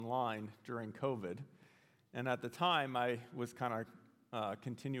online during COVID. And at the time, I was kind of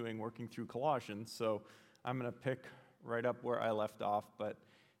continuing working through Colossians, so I'm going to pick right up where I left off, but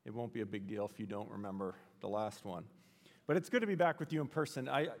it won't be a big deal if you don't remember the last one. But it's good to be back with you in person.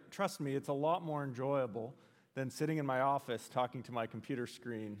 Trust me, it's a lot more enjoyable than sitting in my office talking to my computer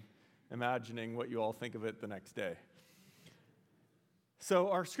screen, imagining what you all think of it the next day.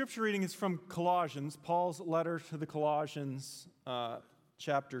 So our scripture reading is from Colossians, Paul's letter to the Colossians,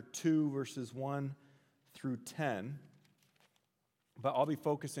 chapter 2, verses 1 through 10. But I'll be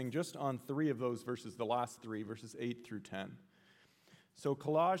focusing just on 3 of those verses, the last 3, verses 8 through 10. So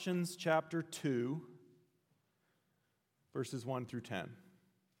Colossians chapter 2, verses 1 through 10.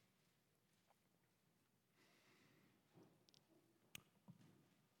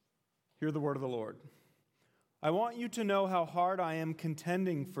 Hear the word of the Lord. I want you to know how hard I am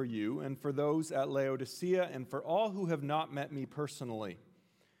contending for you and for those at Laodicea and for all who have not met me personally.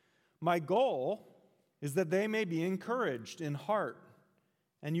 My goal is that they may be encouraged in heart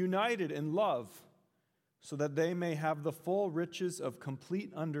and united in love, so that they may have the full riches of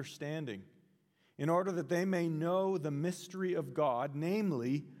complete understanding, in order that they may know the mystery of God,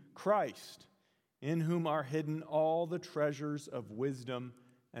 namely Christ, in whom are hidden all the treasures of wisdom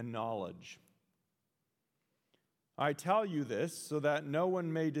and knowledge. I tell you this so that no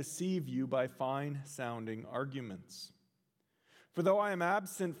one may deceive you by fine-sounding arguments. For though I am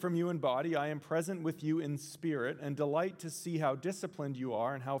absent from you in body, I am present with you in spirit, and delight to see how disciplined you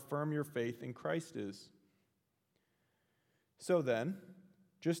are and how firm your faith in Christ is. So then,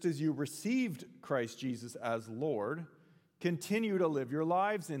 just as you received Christ Jesus as Lord, continue to live your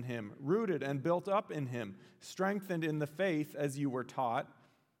lives in him, rooted and built up in him, strengthened in the faith as you were taught,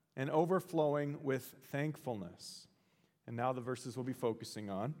 and overflowing with thankfulness. And now the verses we'll be focusing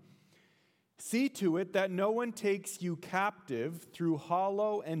on. See to it that no one takes you captive through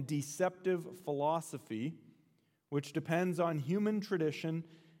hollow and deceptive philosophy, which depends on human tradition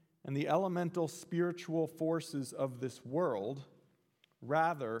and the elemental spiritual forces of this world,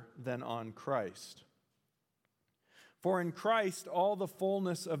 rather than on Christ. For in Christ all the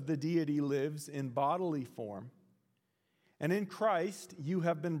fullness of the deity lives in bodily form, and in Christ you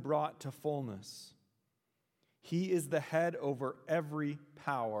have been brought to fullness. He is the head over every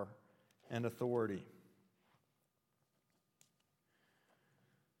power and authority.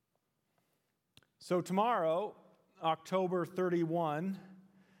 So tomorrow, October 31,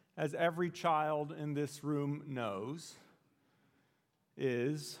 as every child in this room knows,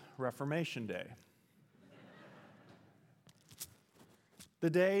 is Reformation Day. The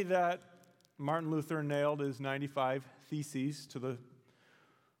day that Martin Luther nailed his 95 Theses to the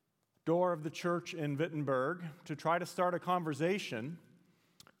door of the church in Wittenberg to try to start a conversation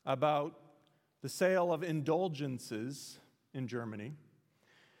about the sale of indulgences in Germany,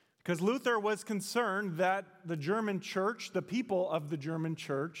 because Luther was concerned that the German church, the people of the German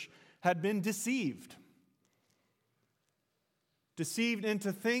church, had been deceived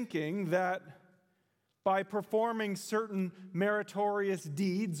into thinking that by performing certain meritorious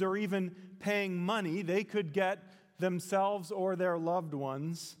deeds or even paying money, they could get themselves or their loved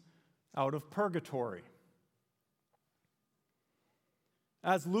ones out of purgatory.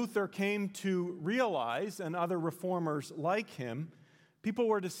 As Luther came to realize, and other reformers like him, people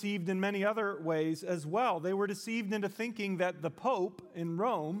were deceived in many other ways as well. They were deceived into thinking that the Pope in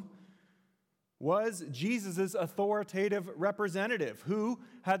Rome was Jesus' authoritative representative who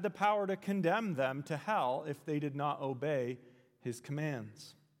had the power to condemn them to hell if they did not obey his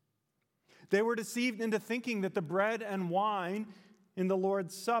commands. They were deceived into thinking that the bread and wine in the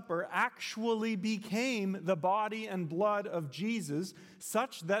Lord's Supper actually became the body and blood of Jesus,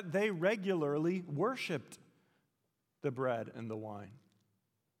 such that they regularly worshiped the bread and the wine.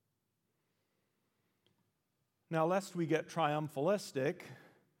 Now, lest we get triumphalistic,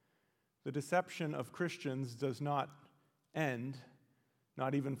 the deception of Christians does not end,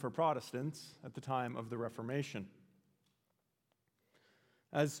 not even for Protestants, at the time of the Reformation.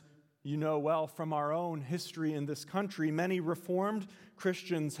 As you know well from our own history in this country, many Reformed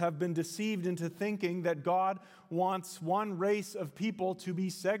Christians have been deceived into thinking that God wants one race of people to be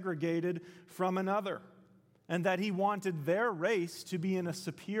segregated from another, and that he wanted their race to be in a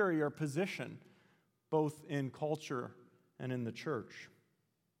superior position, both in culture and in the church.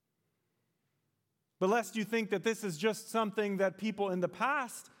 But lest you think that this is just something that happened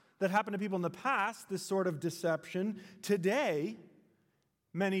to people in the past, this sort of deception, today,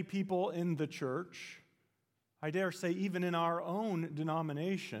 many people in the church, I dare say even in our own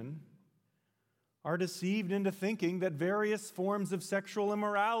denomination, are deceived into thinking that various forms of sexual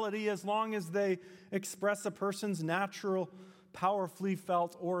immorality, as long as they express a person's natural powerfully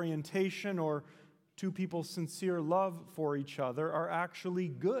felt orientation or two people's sincere love for each other are actually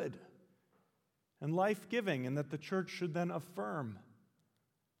good and life-giving, and that the church should then affirm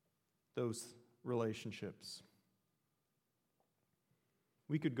those relationships.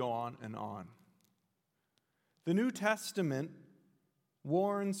 We could go on and on. The New Testament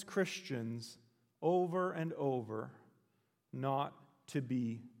warns Christians over and over not to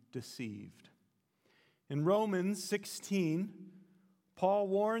be deceived. In Romans 16, Paul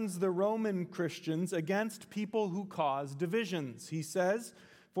warns the Roman Christians against people who cause divisions. He says,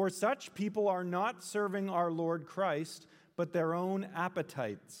 "For such people are not serving our Lord Christ, but their own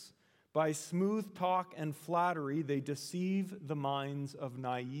appetites. By smooth talk and flattery, they deceive the minds of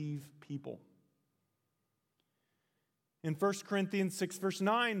naive people." In 1 Corinthians 6, verse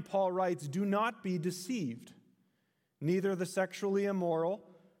 9, Paul writes, "Do not be deceived. Neither the sexually immoral,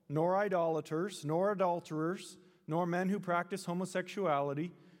 nor idolaters, nor adulterers, nor men who practice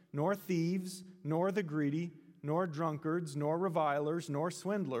homosexuality, nor thieves, nor the greedy, nor drunkards, nor revilers, nor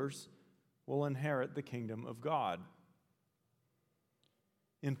swindlers will inherit the kingdom of God."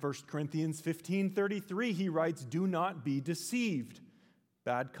 In 1 Corinthians 15:33, he writes, "Do not be deceived.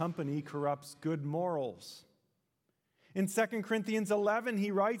 Bad company corrupts good morals." In 2 Corinthians 11,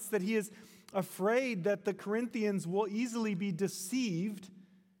 he writes that he is afraid that the Corinthians will easily be deceived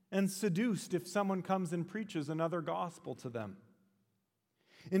and seduced if someone comes and preaches another gospel to them.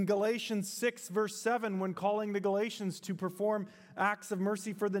 In Galatians 6, verse 7, when calling the Galatians to perform acts of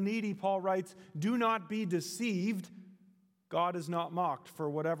mercy for the needy, Paul writes, "Do not be deceived. God is not mocked, for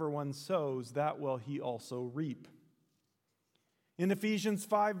whatever one sows, that will he also reap." In Ephesians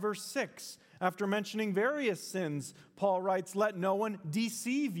 5, verse 6, after mentioning various sins, Paul writes, "Let no one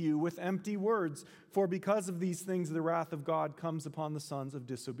deceive you with empty words, for because of these things the wrath of God comes upon the sons of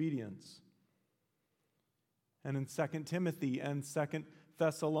disobedience." And in 2 Timothy and 2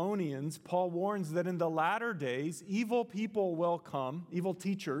 Thessalonians, Paul warns that in the latter days, evil people will come, evil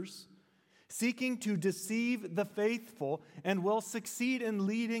teachers, seeking to deceive the faithful, and will succeed in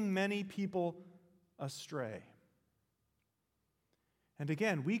leading many people astray. And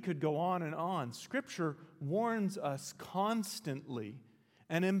again, we could go on and on. Scripture warns us constantly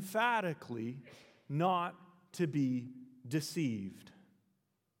and emphatically not to be deceived.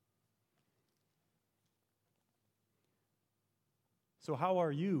 So how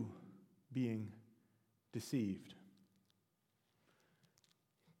are you being deceived?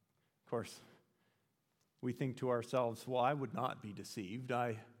 Of course, we think to ourselves, well, I would not be deceived.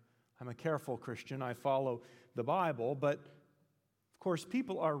 I'm a careful Christian. I follow the Bible. But, of course,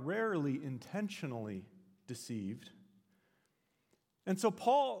 people are rarely intentionally deceived. And so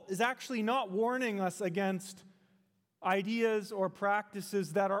Paul is actually not warning us against ideas or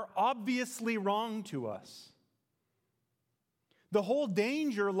practices that are obviously wrong to us. The whole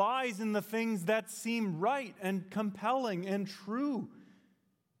danger lies in the things that seem right and compelling and true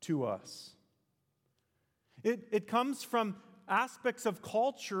to us. It comes from aspects of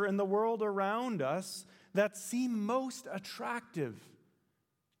culture in the world around us that seem most attractive.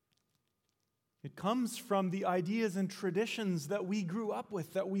 It comes from the ideas and traditions that we grew up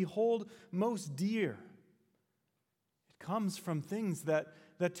with, that we hold most dear. It comes from things that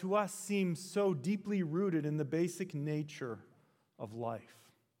to us seem so deeply rooted in the basic nature of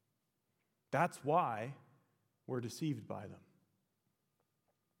life. That's why we're deceived by them.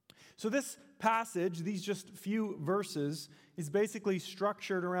 So this passage, these just few verses, is basically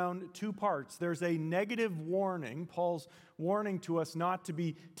structured around two parts. There's a negative warning, Paul's warning to us not to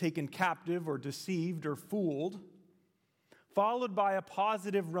be taken captive or deceived or fooled, followed by a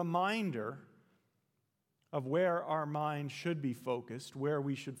positive reminder of where our mind should be focused, where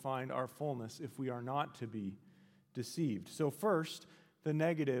we should find our fullness if we are not to be deceived. So first, the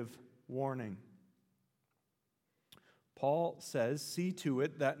negative warning. Paul says, "See to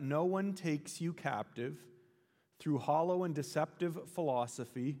it that no one takes you captive through hollow and deceptive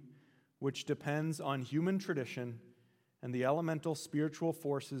philosophy, which depends on human tradition and the elemental spiritual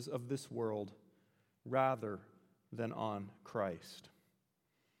forces of this world, rather than on Christ."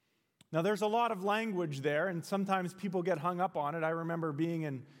 Now, there's a lot of language there, and sometimes people get hung up on it. I remember being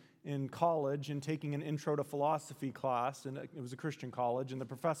in college and taking an intro to philosophy class, and it was a Christian college, and the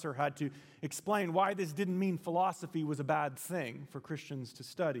professor had to explain why this didn't mean philosophy was a bad thing for Christians to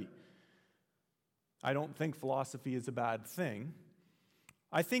study. I don't think philosophy is a bad thing.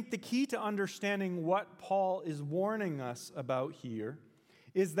 I think the key to understanding what Paul is warning us about here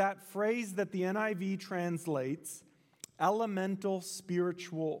is that phrase that the NIV translates, elemental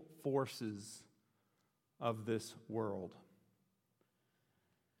spiritual forces of this world.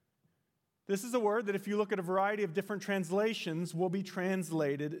 This is a word that if you look at a variety of different translations will be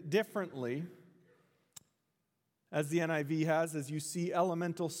translated differently. As the NIV has, as you see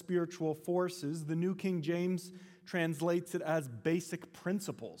elemental spiritual forces, the New King James translates it as basic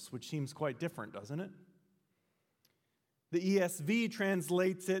principles, which seems quite different, doesn't it? The ESV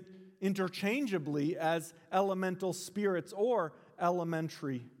translates it interchangeably as elemental spirits or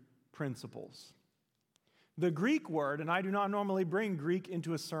elementary principles. The Greek word, and I do not normally bring Greek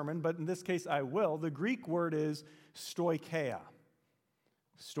into a sermon, but in this case I will, the Greek word is stoicheia.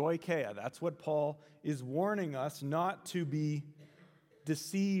 Stoicheia, that's what Paul is warning us not to be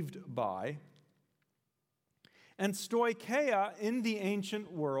deceived by. And stoicheia in the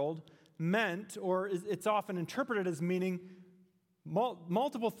ancient world meant, or it's often interpreted as meaning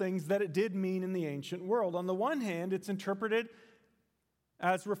multiple things that it did mean in the ancient world. On the one hand, it's interpreted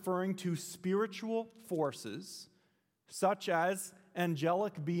as referring to spiritual forces, such as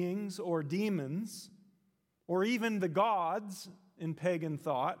angelic beings or demons, or even the gods in pagan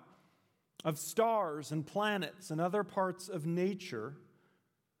thought, of stars and planets and other parts of nature,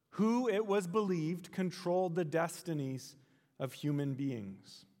 who, it was believed, controlled the destinies of human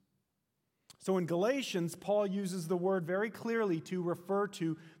beings. So in Galatians, Paul uses the word very clearly to refer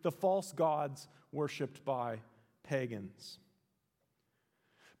to the false gods worshipped by pagans.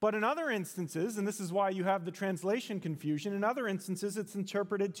 But in other instances, and this is why you have the translation confusion, in other instances it's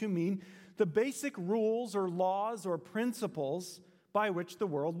interpreted to mean the basic rules or laws or principles by which the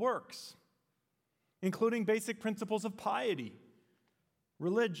world works, including basic principles of piety,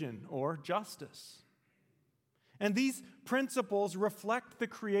 religion, or justice. And these principles reflect the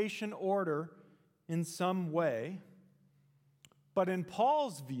creation order in some way, but in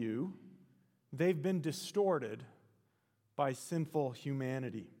Paul's view, they've been distorted by sinful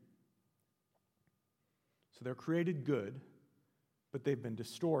humanity. So they're created good, but they've been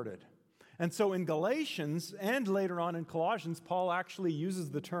distorted. And so in Galatians and later on in Colossians, Paul actually uses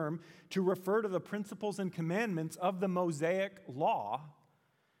the term to refer to the principles and commandments of the Mosaic law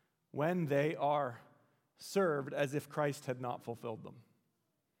when they are served as if Christ had not fulfilled them.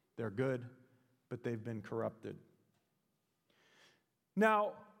 They're good, but they've been corrupted.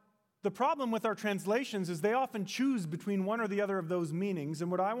 Now, the problem with our translations is they often choose between one or the other of those meanings,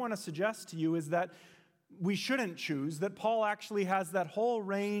 and what I want to suggest to you is that we shouldn't choose, that Paul actually has that whole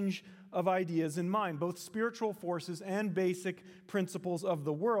range of ideas in mind, both spiritual forces and basic principles of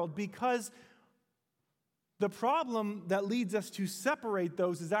the world, because the problem that leads us to separate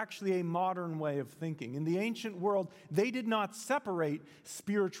those is actually a modern way of thinking. In the ancient world, they did not separate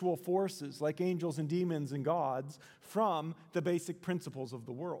spiritual forces like angels and demons and gods from the basic principles of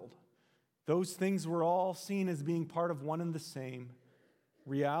the world. Those things were all seen as being part of one and the same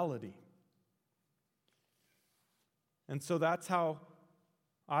reality. And so that's how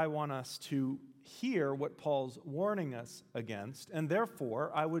I want us to hear what Paul's warning us against. And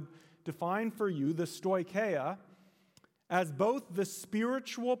therefore, I would define for you the stoicheia as both the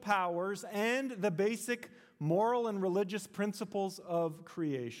spiritual powers and the basic moral and religious principles of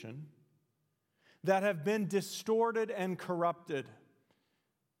creation that have been distorted and corrupted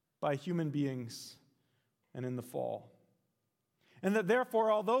by human beings and in the fall. And that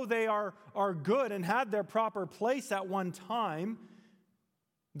therefore, although they are good and had their proper place at one time,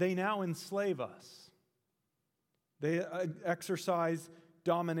 they now enslave us. They exercise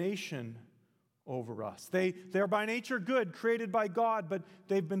domination over us. They are by nature good, created by God, but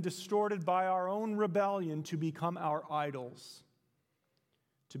they've been distorted by our own rebellion to become our idols,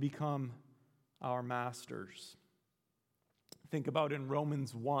 to become our masters. Think about in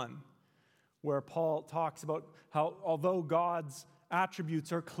Romans 1, where Paul talks about how although God's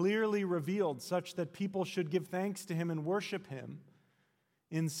attributes are clearly revealed such that people should give thanks to him and worship him,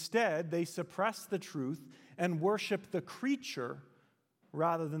 instead they suppress the truth and worship the creature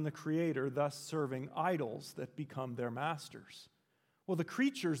rather than the Creator, thus serving idols that become their masters. Well, the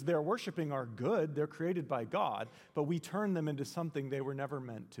creatures they're worshiping are good, they're created by God, but we turn them into something they were never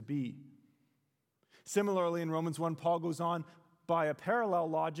meant to be. Similarly, in Romans 1, Paul goes on by a parallel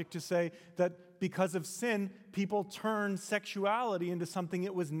logic to say that because of sin, people turn sexuality into something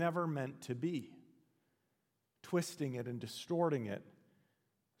it was never meant to be, twisting it and distorting it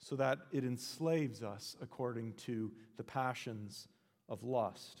so that it enslaves us according to the passions of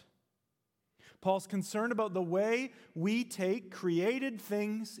lust. Paul's concerned about the way we take created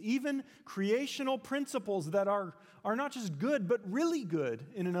things, even creational principles that are not just good, but really good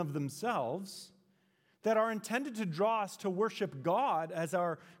in and of themselves, that are intended to draw us to worship God as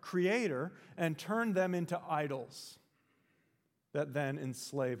our Creator and turn them into idols that then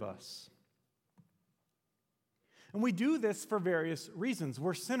enslave us. And we do this for various reasons.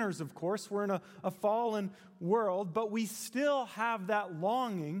 We're sinners, of course. We're in a fallen world, but we still have that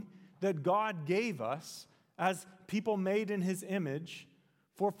longing that God gave us as people made in His image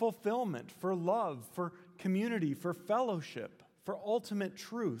for fulfillment, for love, for community, for fellowship, for ultimate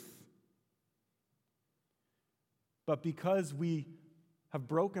truth. But because we have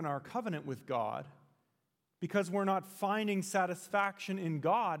broken our covenant with God, because we're not finding satisfaction in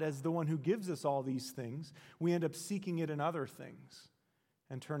God as the one who gives us all these things, we end up seeking it in other things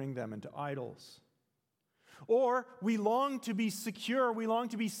and turning them into idols. Or we long to be secure, we long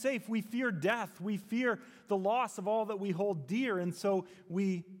to be safe, we fear death, we fear the loss of all that we hold dear, and so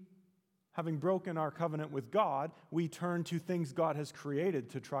we, having broken our covenant with God, we turn to things God has created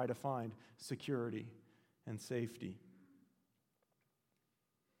to try to find security and safety.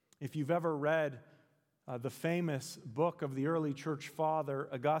 If you've ever read the famous book of the early church father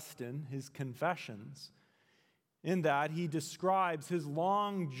Augustine, his Confessions, in that he describes his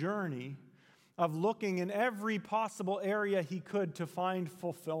long journey of looking in every possible area he could to find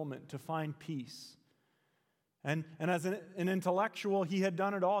fulfillment, to find peace. And as an intellectual, he had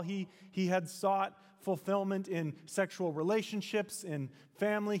done it all. He had sought fulfillment in sexual relationships, in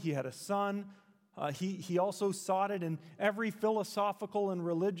family. He had a son. He also sought it in every philosophical and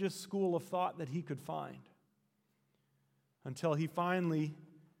religious school of thought that he could find. Until he finally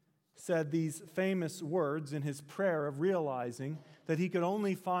said these famous words in his prayer of realizing that he could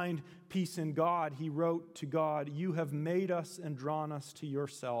only find peace in God. He wrote to God, "You have made us and drawn us to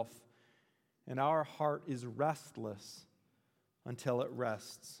yourself, and our heart is restless until it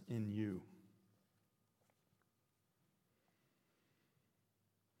rests in you."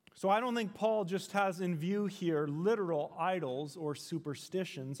 So I don't think Paul just has in view here literal idols or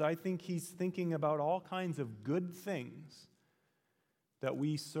superstitions. I think he's thinking about all kinds of good things that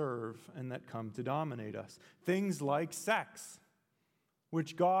we serve and that come to dominate us. Things like sex,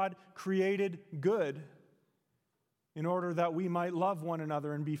 which God created good in order that we might love one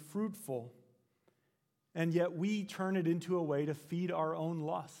another and be fruitful. And yet we turn it into a way to feed our own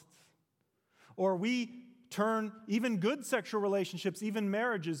lusts. Or we turn even good sexual relationships, even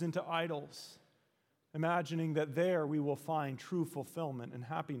marriages, into idols, imagining that there we will find true fulfillment and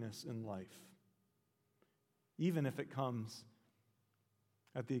happiness in life, even if it comes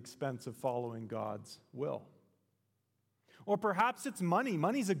at the expense of following God's will. Or perhaps it's money.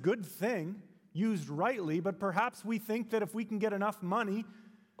 Money's a good thing, used rightly, but perhaps we think that if we can get enough money,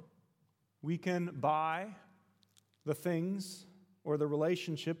 we can buy the things or the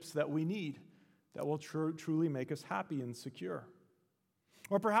relationships that we need that will truly make us happy and secure.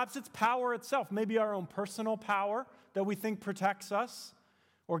 Or perhaps it's power itself, maybe our own personal power that we think protects us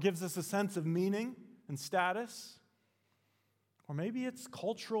or gives us a sense of meaning and status. Or maybe it's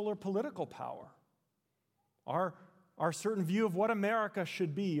cultural or political power, our certain view of what America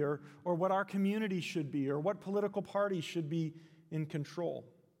should be or what our community should be or what political party should be in control.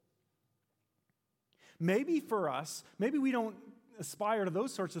 Maybe for us, maybe we don't aspire to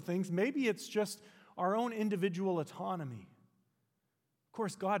those sorts of things. Maybe it's just our own individual autonomy. Of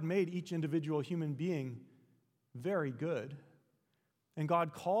course, God made each individual human being very good. And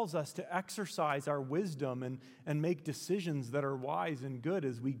God calls us to exercise our wisdom and make decisions that are wise and good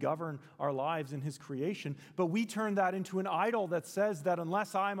as we govern our lives in His creation. But we turn that into an idol that says that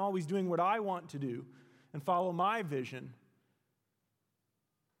unless I'm always doing what I want to do and follow my vision,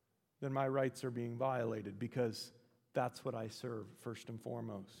 then my rights are being violated because that's what I serve first and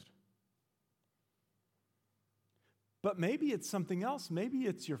foremost. But maybe it's something else. Maybe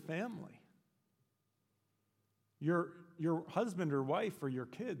it's your family. Your husband or wife or your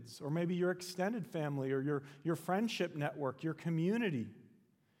kids, or maybe your extended family or your friendship network, your community.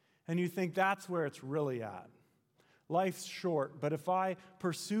 And you think that's where it's really at. Life's short, but if I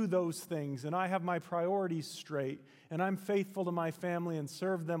pursue those things and I have my priorities straight and I'm faithful to my family and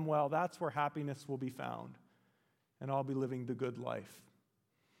serve them well, that's where happiness will be found. And I'll be living the good life.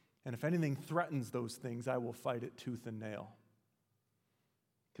 And if anything threatens those things, I will fight it tooth and nail.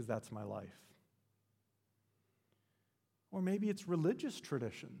 Because that's my life. Or maybe it's religious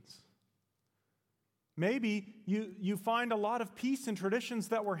traditions. Maybe you find a lot of peace in traditions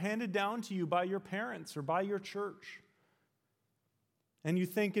that were handed down to you by your parents or by your church. And you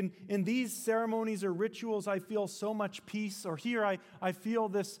think, in these ceremonies or rituals, I feel so much peace. Or here, I feel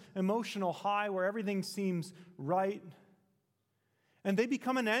this emotional high where everything seems right. And they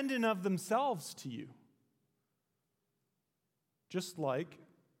become an end in of themselves to you. Just like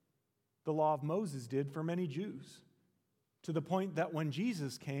the law of Moses did for many Jews. To the point that when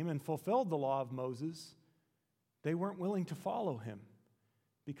Jesus came and fulfilled the law of Moses, they weren't willing to follow him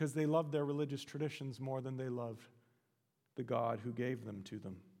because they loved their religious traditions more than they loved the God who gave them to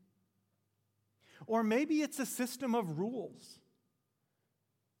them. Or maybe it's a system of rules.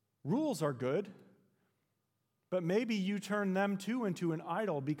 Rules are good, but maybe you turn them too into an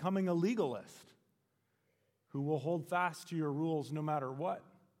idol, becoming a legalist who will hold fast to your rules no matter what,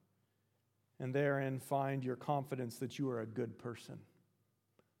 and therein find your confidence that you are a good person,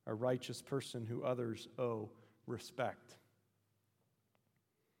 a righteous person who others owe respect.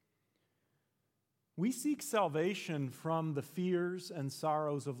 We seek salvation from the fears and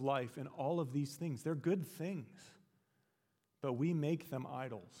sorrows of life in all of these things. They're good things, but we make them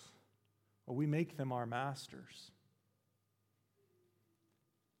idols, or we make them our masters.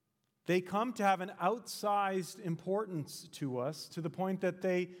 They come to have an outsized importance to us to the point that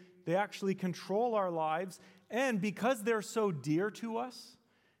they actually control our lives, and because they're so dear to us,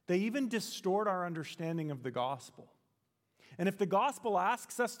 they even distort our understanding of the gospel. And if the gospel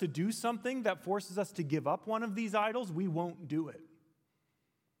asks us to do something that forces us to give up one of these idols, we won't do it.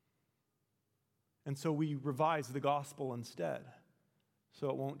 And so we revise the gospel instead, so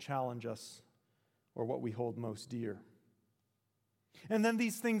it won't challenge us or what we hold most dear. And then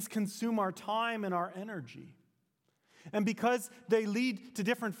these things consume our time and our energy. And because they lead to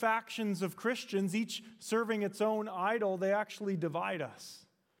different factions of Christians, each serving its own idol, they actually divide us.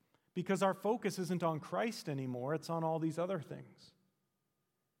 Because our focus isn't on Christ anymore, it's on all these other things.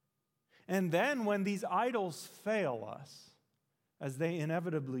 And then when these idols fail us, as they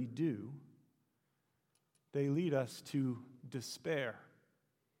inevitably do, they lead us to despair,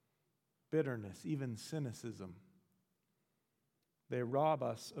 bitterness, even cynicism. They rob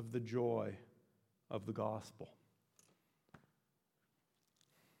us of the joy of the gospel.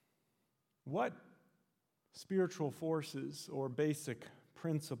 What spiritual forces or basic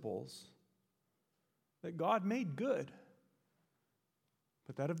principles that God made good,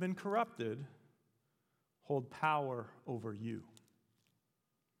 but that have been corrupted, hold power over you?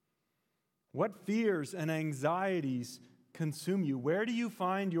 What fears and anxieties consume you? Where do you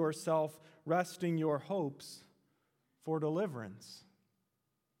find yourself resting your hopes for deliverance?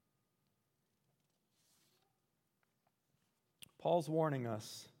 Paul's warning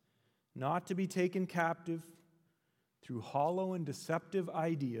us not to be taken captive through hollow and deceptive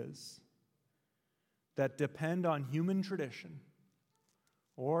ideas that depend on human tradition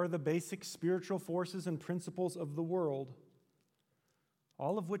or the basic spiritual forces and principles of the world,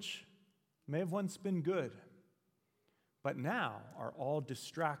 all of which may have once been good, but now are all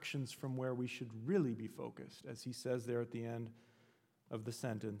distractions from where we should really be focused, as he says there at the end of the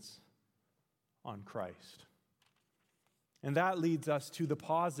sentence, on Christ. And that leads us to the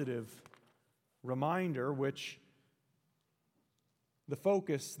positive reminder, which the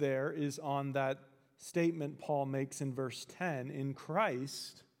focus there is on that statement Paul makes in verse 10, in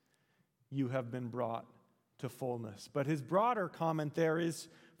Christ you have been brought to fullness. But his broader comment there is,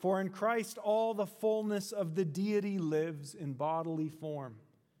 for in Christ all the fullness of the deity lives in bodily form.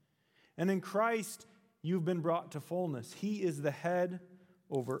 And in Christ you've been brought to fullness. He is the head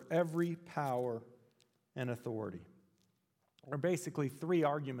over every power and authority. There are basically three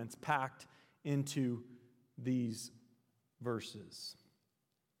arguments packed into these verses.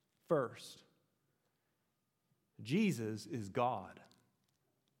 First, Jesus is God.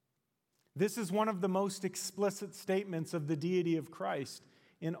 This is one of the most explicit statements of the deity of Christ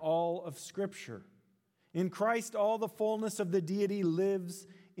in all of Scripture. In Christ, all the fullness of the deity lives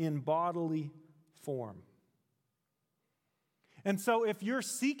in bodily form. And so if you're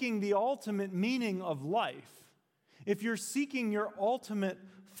seeking the ultimate meaning of life, if you're seeking your ultimate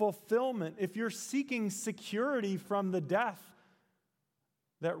fulfillment, if you're seeking security from the death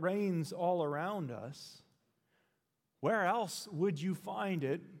that reigns all around us, where else would you find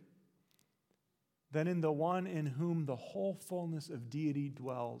it than in the one in whom the whole fullness of deity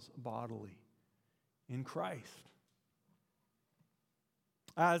dwells bodily, in Christ?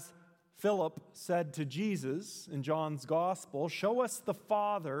 As Philip said to Jesus in John's Gospel, "Show us the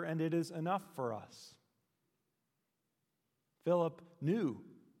Father, and it is enough for us." Philip knew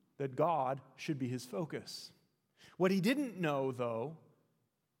that God should be his focus. What he didn't know, though,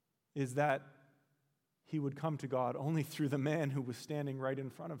 is that he would come to God only through the man who was standing right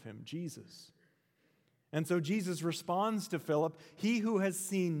in front of him, Jesus. And so Jesus responds to Philip, "He who has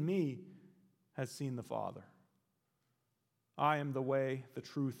seen me has seen the Father. I am the way, the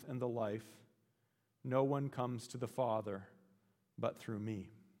truth, and the life. No one comes to the Father but through me."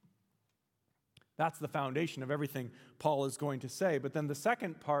 That's the foundation of everything Paul is going to say. But then the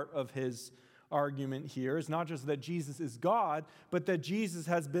second part of his argument here is not just that Jesus is God, but that Jesus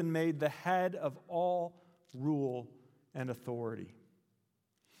has been made the head of all rule and authority.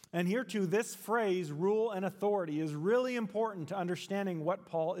 And here too, this phrase, rule and authority, is really important to understanding what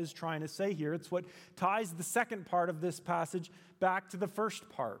Paul is trying to say here. It's what ties the second part of this passage back to the first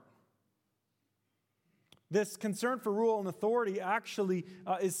part. This concern for rule and authority actually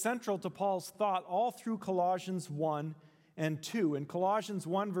is central to Paul's thought all through Colossians 1 and 2. In Colossians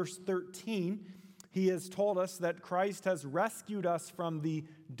 1, verse 13, he has told us that Christ has rescued us from the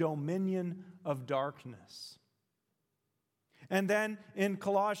dominion of darkness. And then in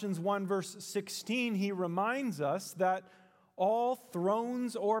Colossians 1, verse 16, he reminds us that all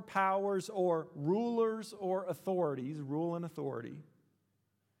thrones or powers or rulers or authorities, rule and authority,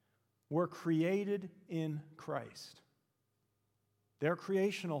 were created in Christ. They're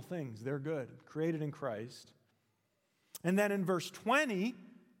creational things. They're good, created in Christ. And then in verse 20,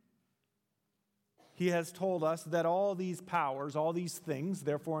 he has told us that all these powers, all these things,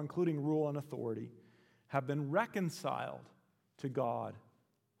 therefore including rule and authority, have been reconciled to God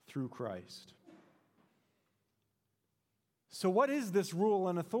through Christ. So what is this rule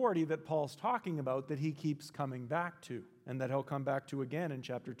and authority that Paul's talking about that he keeps coming back to, and that he'll come back to again in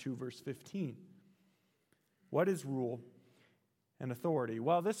chapter 2, verse 15? What is rule and authority?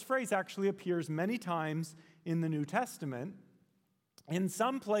 Well, this phrase actually appears many times in the New Testament. In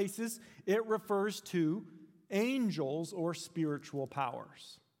some places, it refers to angels or spiritual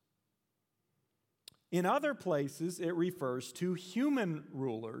powers. In other places, it refers to human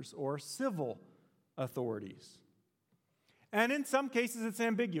rulers or civil authorities. And in some cases, it's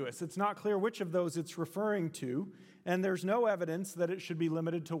ambiguous. It's not clear which of those it's referring to, and there's no evidence that it should be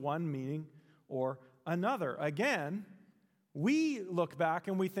limited to one meaning or another. Again, we look back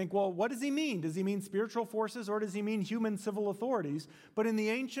and we think, well, what does he mean? Does he mean spiritual forces or does he mean human civil authorities? But in the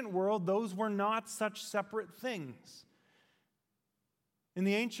ancient world, those were not such separate things. In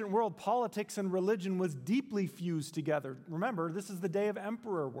the ancient world, politics and religion was deeply fused together. Remember, this is the day of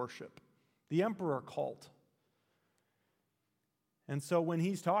emperor worship, the emperor cult. And so when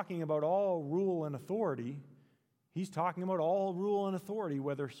he's talking about all rule and authority, he's talking about all rule and authority,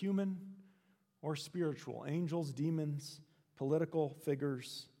 whether human or spiritual, angels, demons, political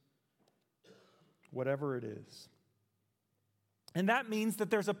figures, whatever it is. And that means that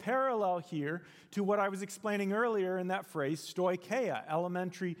there's a parallel here to what I was explaining earlier in that phrase, stoicheia,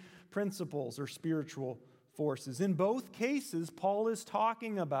 elementary principles or spiritual forces. In both cases, Paul is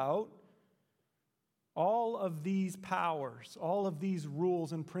talking about all of these powers, all of these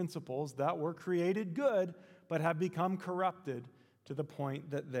rules and principles that were created good, but have become corrupted to the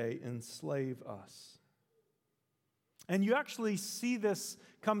point that they enslave us. And you actually see this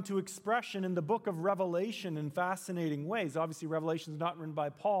come to expression in the book of Revelation in fascinating ways. Obviously, Revelation is not written by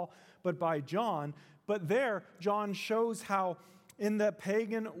Paul, but by John. But there, John shows how in the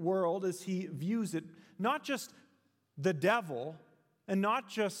pagan world, as he views it, not just the devil and not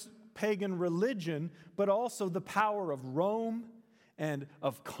just pagan religion, but also the power of Rome and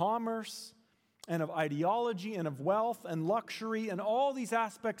of commerce and of ideology and of wealth and luxury and all these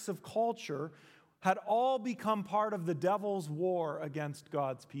aspects of culture had all become part of the devil's war against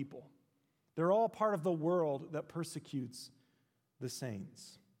God's people. They're all part of the world that persecutes the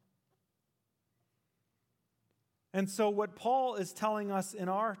saints. And so what Paul is telling us in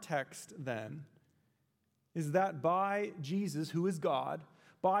our text then is that by Jesus, who is God,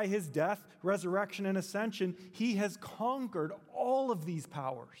 by his death, resurrection, and ascension, he has conquered all of these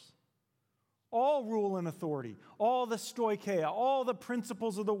powers. All rule and authority, all the stoicheia, all the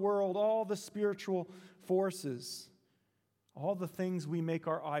principles of the world, all the spiritual forces, all the things we make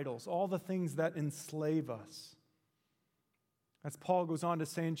our idols, all the things that enslave us. As Paul goes on to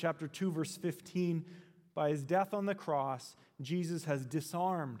say in chapter 2, verse 15, by his death on the cross, Jesus has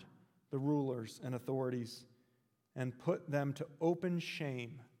disarmed the rulers and authorities and put them to open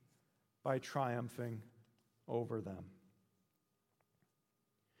shame by triumphing over them.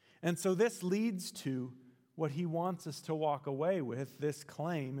 And so this leads to what he wants us to walk away with, this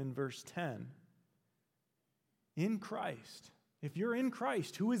claim in verse 10. In Christ, if you're in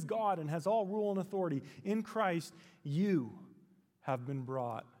Christ, who is God and has all rule and authority, in Christ, you have been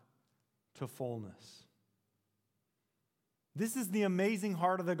brought to fullness. This is the amazing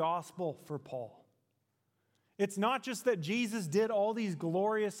heart of the gospel for Paul. It's not just that Jesus did all these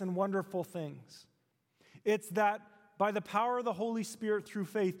glorious and wonderful things. It's that by the power of the Holy Spirit through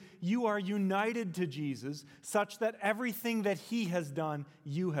faith, you are united to Jesus such that everything that he has done,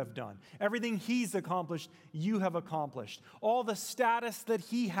 you have done. Everything he's accomplished, you have accomplished. All the status that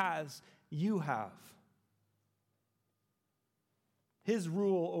he has, you have. His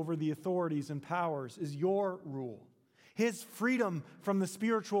rule over the authorities and powers is your rule. His freedom from the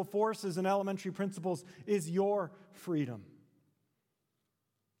spiritual forces and elementary principles is your freedom.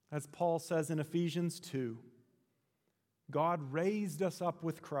 As Paul says in Ephesians 2, God raised us up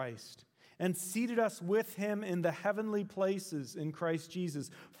with Christ and seated us with him in the heavenly places in Christ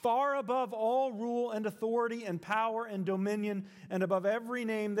Jesus, far above all rule and authority and power and dominion, and above every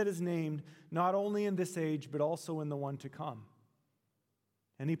name that is named, not only in this age, but also in the one to come.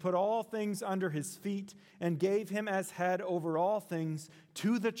 And he put all things under his feet and gave him as head over all things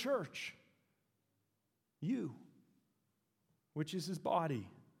to the church, you, which is his body,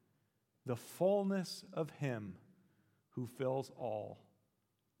 the fullness of him who fills all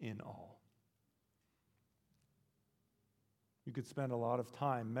in all. You could spend a lot of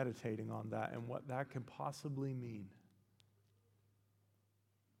time meditating on that and what that can possibly mean.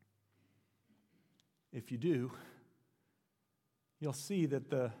 If you do, you'll see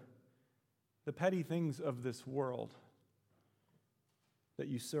that the petty things of this world that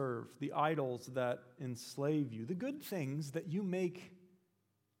you serve, the idols that enslave you, the good things that you make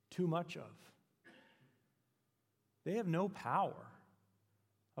too much of, they have no power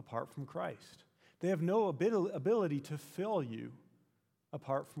apart from Christ. They have no ability to fill you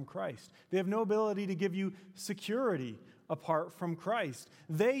apart from Christ. They have no ability to give you security apart from Christ.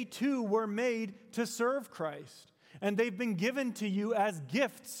 They too were made to serve Christ, and they've been given to you as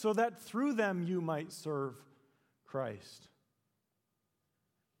gifts so that through them you might serve Christ.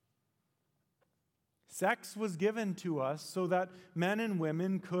 Sex was given to us so that men and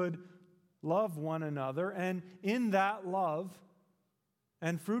women could love one another, and in that love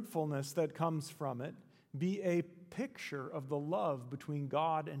and fruitfulness that comes from it, be a picture of the love between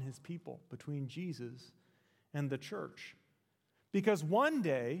God and his people, between Jesus and the church. Because one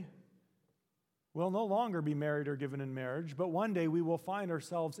day, we'll no longer be married or given in marriage, but one day we will find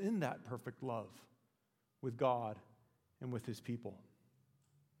ourselves in that perfect love with God and with his people.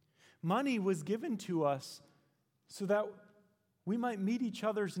 Money was given to us so that we might meet each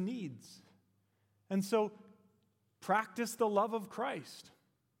other's needs. And so, practice the love of Christ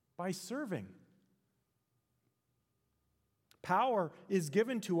by serving. Power is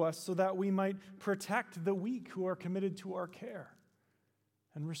given to us so that we might protect the weak who are committed to our care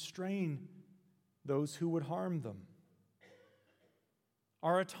and restrain those who would harm them.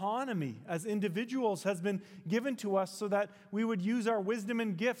 Our autonomy as individuals has been given to us so that we would use our wisdom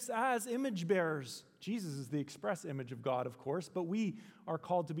and gifts as image bearers. Jesus is the express image of God, of course, but we are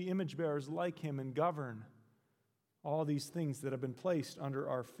called to be image bearers like him and govern all these things that have been placed under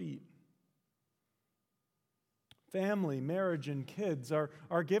our feet. Family, marriage, and kids are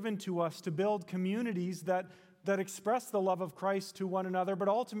given to us to build communities that express the love of Christ to one another, but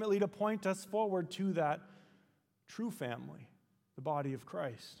ultimately to point us forward to that true family, the body of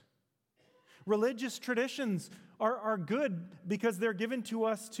Christ. Religious traditions are good because they're given to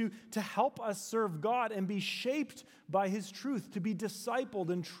us to help us serve God and be shaped by his truth, to be discipled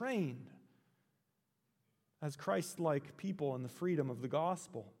and trained as Christ-like people in the freedom of the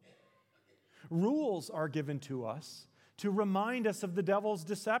gospel. Rules are given to us to remind us of the devil's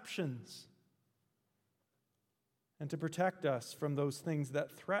deceptions and to protect us from those things that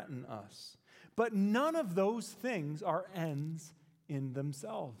threaten us. But none of those things are ends in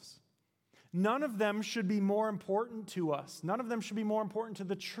themselves. None of them should be more important to us. None of them should be more important to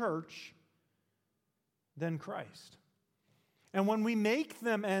the church than Christ. And when we make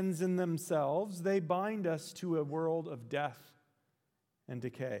them ends in themselves, they bind us to a world of death and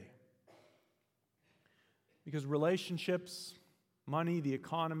decay. Because relationships, money, the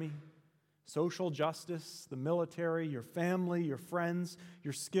economy, social justice, the military, your family, your friends,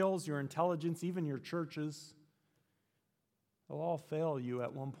 your skills, your intelligence, even your churches, they'll all fail you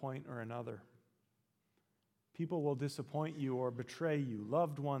at one point or another. People will disappoint you or betray you.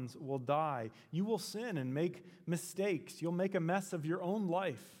 Loved ones will die. You will sin and make mistakes. You'll make a mess of your own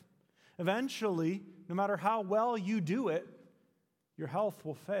life. Eventually, no matter how well you do it, your health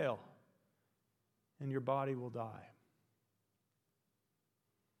will fail and your body will die.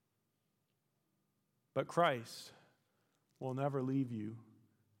 But Christ will never leave you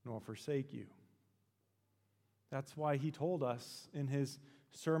nor forsake you. That's why he told us in his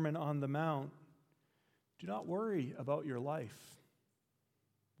Sermon on the Mount, do not worry about your life,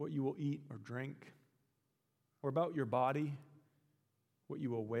 what you will eat or drink, or about your body, what you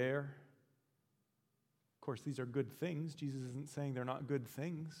will wear. Of course, these are good things. Jesus isn't saying they're not good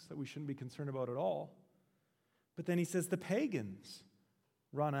things that we shouldn't be concerned about at all. But then he says the pagans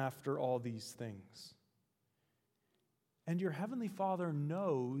run after all these things. And your heavenly Father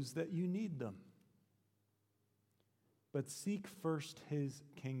knows that you need them. But seek first his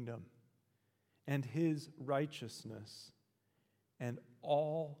kingdom and his righteousness, and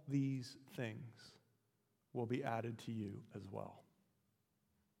all these things will be added to you as well.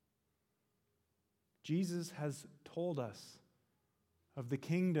 Jesus has told us of the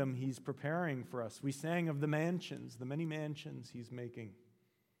kingdom he's preparing for us. We sang of the mansions, the many mansions he's making.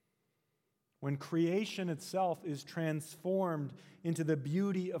 When creation itself is transformed into the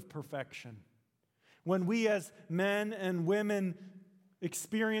beauty of perfection. When we as men and women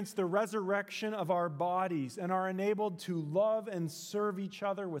experience the resurrection of our bodies and are enabled to love and serve each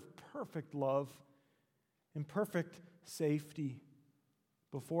other with perfect love and perfect safety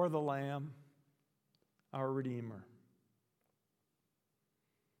before the Lamb, our Redeemer.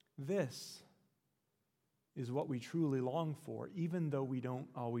 This is what we truly long for, even though we don't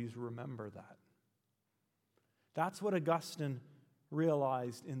always remember that. That's what Augustine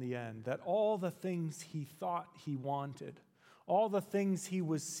realized in the end, that all the things he thought he wanted, all the things he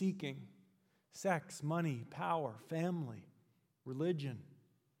was seeking, sex, money, power, family, religion,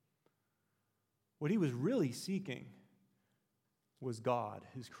 what he was really seeking was God,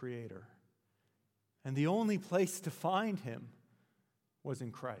 his creator. And the only place to find him was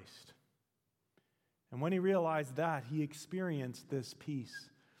in Christ. And when he realized that, he experienced this peace,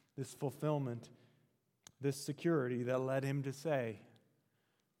 this fulfillment, this security that led him to say,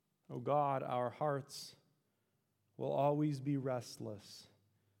 "Oh God, our hearts will always be restless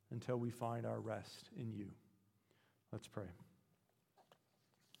until we find our rest in you." Let's pray.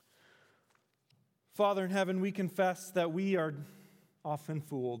 Father in heaven, we confess that we are often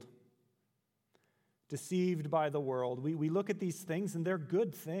fooled, deceived by the world. We look at these things and they're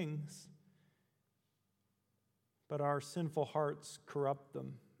good things, but our sinful hearts corrupt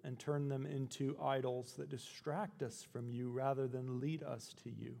them and turn them into idols that distract us from you rather than lead us to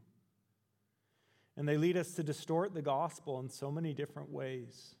you. And they lead us to distort the gospel in so many different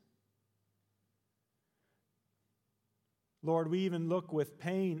ways. Lord, we even look with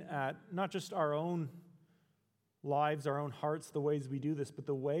pain at not just our own lives, our own hearts, the ways we do this, but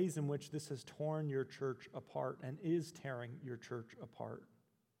the ways in which this has torn your church apart and is tearing your church apart.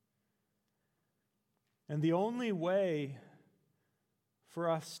 And the only way for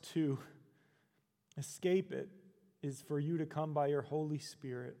us to escape it is for you to come by your Holy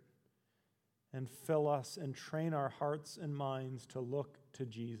Spirit and fill us and train our hearts and minds to look to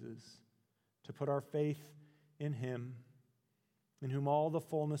Jesus, to put our faith in him, in whom all the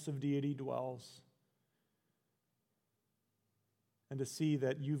fullness of deity dwells, and to see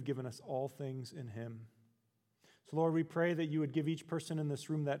that you've given us all things in him. So Lord, we pray that you would give each person in this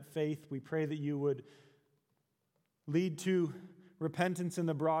room that faith. We pray that you would lead to repentance in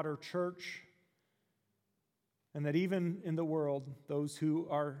the broader church, and that even in the world, those who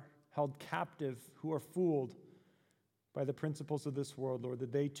are held captive, who are fooled by the principles of this world, Lord,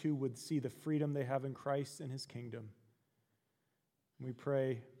 that they too would see the freedom they have in Christ and his kingdom. We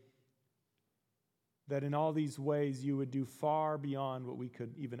pray that in all these ways you would do far beyond what we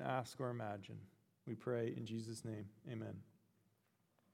could even ask or imagine. We pray in Jesus' name, amen.